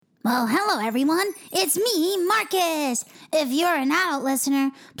Well, hello everyone. It's me, Marcus. If you're an adult listener,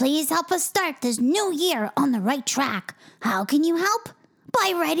 please help us start this new year on the right track. How can you help?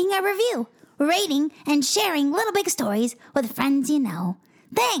 By writing a review, rating, and sharing Little Big Stories with friends you know.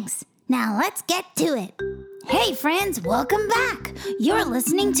 Thanks. Now let's get to it. Hey friends, welcome back. You're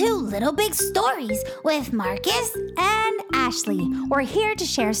listening to Little Big Stories with Marcus and Ashley. We're here to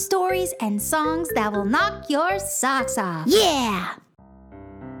share stories and songs that will knock your socks off. Yeah!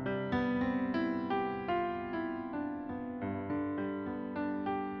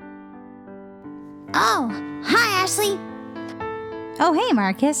 Oh, hi Ashley. Oh, hey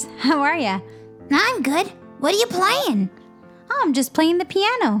Marcus. How are ya? I'm good. What are you playing? Oh, I'm just playing the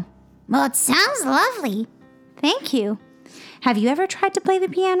piano. Well, it sounds lovely. Thank you. Have you ever tried to play the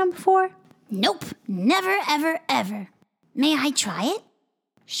piano before? Nope, never, ever, ever. May I try it?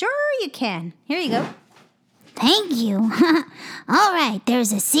 Sure you can. Here you go. Thank you. All right,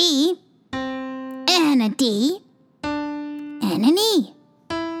 there's a C, and a D, and an E.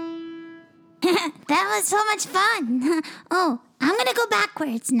 That was so much fun. Oh, I'm gonna go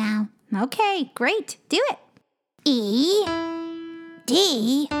backwards now. Okay, great. Do it. E,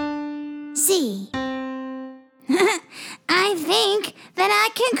 D, C. I think that I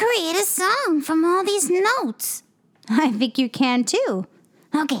can create a song from all these notes. I think you can too.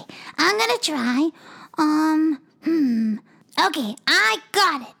 Okay, I'm gonna try. Okay, I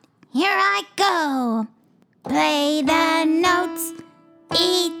got it. Here I go. Play the notes,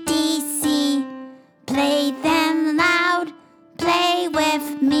 E, D, C. Play them loud, play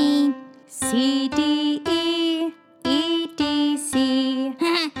with me. C, D, E, E, D, C.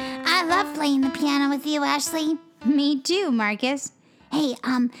 I love playing the piano with you, Ashley. Me too, Marcus. Hey,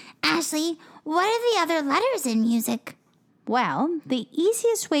 Ashley, what are the other letters in music? Well, the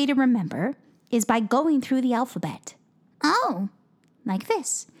easiest way to remember is by going through the alphabet. Oh. Like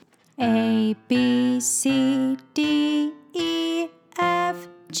this. A, B, C, D, E, F,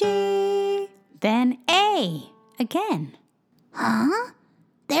 G. Then A again. Huh?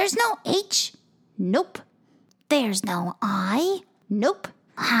 There's no H? Nope. There's no I? Nope.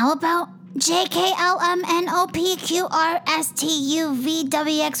 How about J, K, L, M, N, O, P, Q, R, S, T, U, V,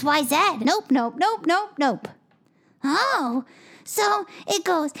 W, X, Y, Z? Nope. Oh, so it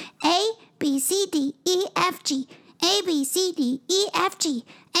goes A, B, C, D, E, F, G. A, B, C, D, E, F, G.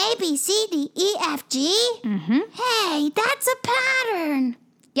 A, B, C, D, E, F, G? Mm-hmm. Hey, that's a pattern.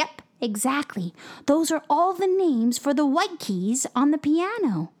 Yep, exactly. Those are all the names for the white keys on the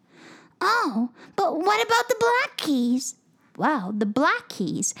piano. Oh, but what about the black keys? Well, the black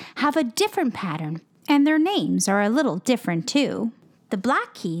keys have a different pattern, and their names are a little different too. The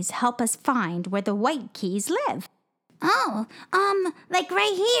black keys help us find where the white keys live. Oh, like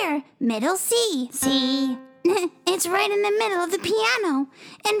right here, middle C. C. It's right in the middle of the piano,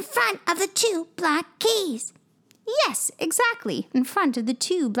 in front of the two black keys. Yes, exactly, in front of the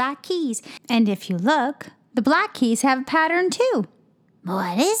two black keys. And if you look, the black keys have a pattern too.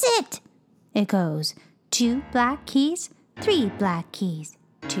 What is it? It goes 2 black keys, 3 black keys,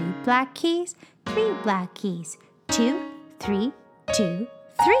 2 black keys, 3 black keys, 2, 3, 2,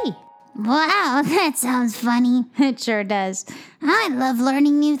 3. Wow, that sounds funny. It sure does. I love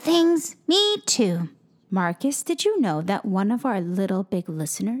learning new things. Me too. Marcus, did you know that one of our Little Big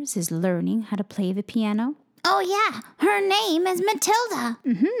listeners is learning how to play the piano? Oh yeah, her name is Matilda.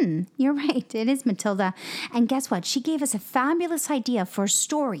 You're right, it is Matilda. And guess what? She gave us a fabulous idea for a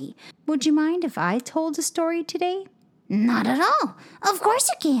story. Would you mind if I told a story today? Not at all. Of course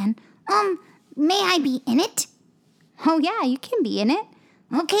you can. May I be in it? Oh yeah, you can be in it.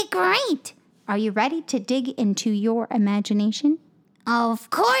 Okay, great. Are you ready to dig into your imagination? Of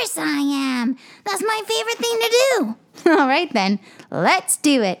course I am. That's my favorite thing to do. All right then, let's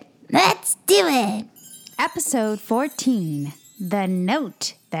do it. Let's do it. Episode 14, The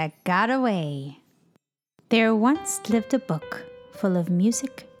Note That Got Away. There once lived a book full of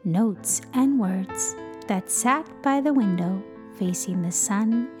music, notes, and words that sat by the window facing the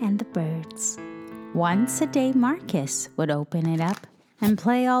sun and the birds. Once a day, Marcus would open it up and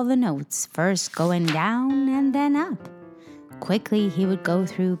play all the notes, first going down and then up. Quickly, he would go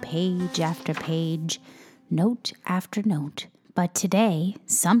through page after page, note after note. But today,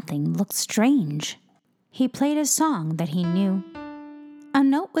 something looked strange. He played a song that he knew. A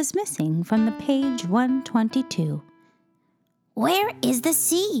note was missing from the page 122. Where is the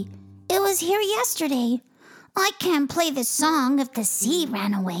C? It was here yesterday. I can't play this song if the C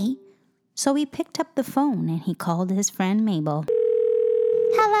ran away. So he picked up the phone and he called his friend Mabel.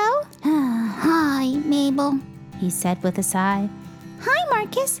 Hello? Hi, Mabel. He said with a sigh. Hi,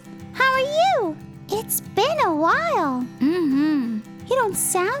 Marcus. How are you? It's been a while. You don't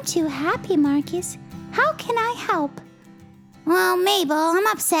sound too happy, Marcus. How can I help? Well, Mabel, I'm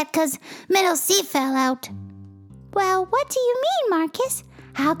upset because middle C fell out. Well, what do you mean, Marcus?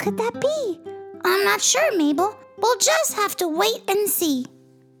 How could that be? I'm not sure, Mabel. We'll just have to wait and see.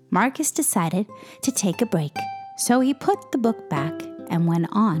 Marcus decided to take a break, so he put the book back and went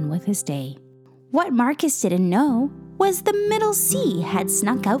on with his day. What Marcus didn't know was the middle C had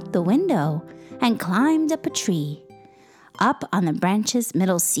snuck out the window and climbed up a tree. Up on the branches,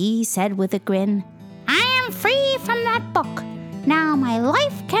 middle C said with a grin, I am free from that book. Now my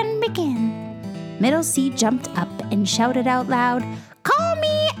life can begin. Middle C jumped up and shouted out loud, Call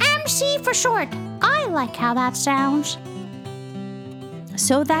me MC for short. I like how that sounds.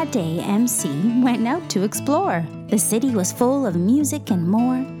 So that day, MC went out to explore. The city was full of music and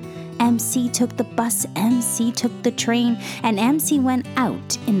more. MC took the bus, MC took the train, and MC went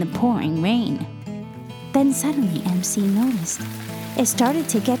out in the pouring rain. Then suddenly MC noticed it started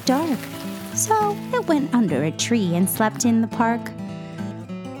to get dark, so it went under a tree and slept in the park.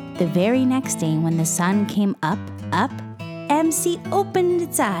 The very next day when the sun came up, MC opened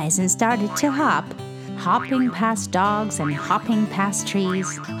its eyes and started to hop, hopping past dogs and hopping past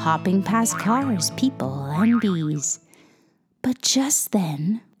trees, hopping past cars, people, and bees. But just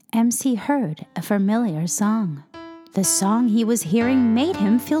then, MC heard a familiar song. The song he was hearing made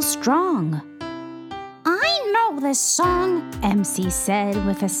him feel strong. I know this song, MC said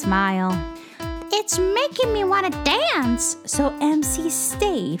with a smile. It's making me want to dance. So MC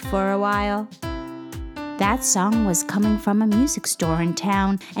stayed for a while. That song was coming from a music store in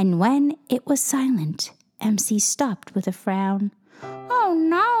town, and when it was silent, MC stopped with a frown. Oh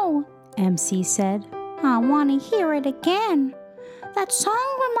no, MC said. I want to hear it again. That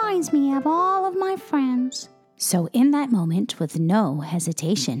song reminds me of all of my friends. So in that moment, with no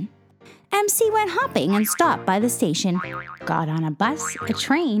hesitation, MC went hopping and stopped by the station, got on a bus, a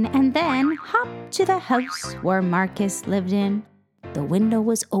train, and then hopped to the house where Marcus lived in. The window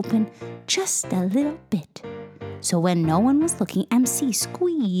was open just a little bit, so when no one was looking, MC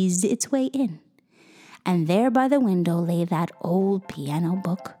squeezed its way in. And there by the window lay that old piano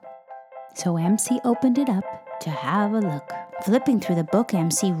book. So MC opened it up to have a look. Flipping through the book,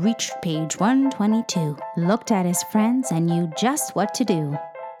 MC reached page 122, looked at his friends, and knew just what to do.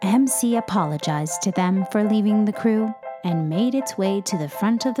 MC apologized to them for leaving the crew and made its way to the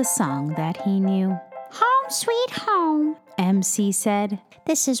front of the song that he knew. Home sweet home, MC said.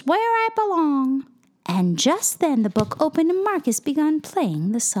 This is where I belong. And just then the book opened and Marcus began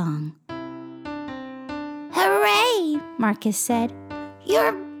playing the song. Hooray, Marcus said.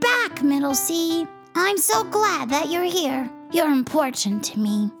 You're back, Middle C. I'm so glad that you're here. You're important to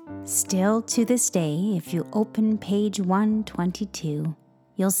me. Still to this day, if you open page 122,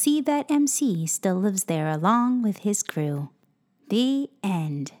 you'll see that MC still lives there along with his crew. The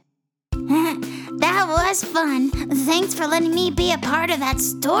end. That was fun. Thanks for letting me be a part of that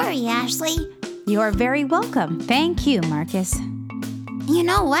story, Ashley. You're very welcome. Thank you, Marcus. You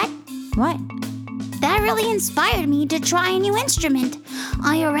know what? What? That really inspired me to try a new instrument.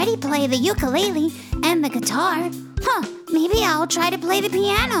 I already play the ukulele and the guitar. Maybe I'll try to play the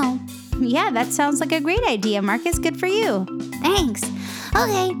piano. Yeah, that sounds like a great idea, Marcus. Good for you. Thanks.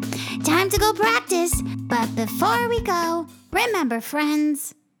 Okay, time to go practice. But before we go, remember,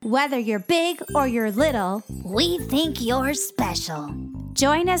 friends, whether you're big or you're little, we think you're special.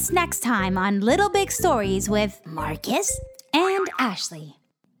 Join us next time on Little Big Stories with Marcus and Ashley.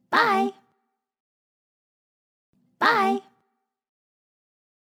 Bye. Bye.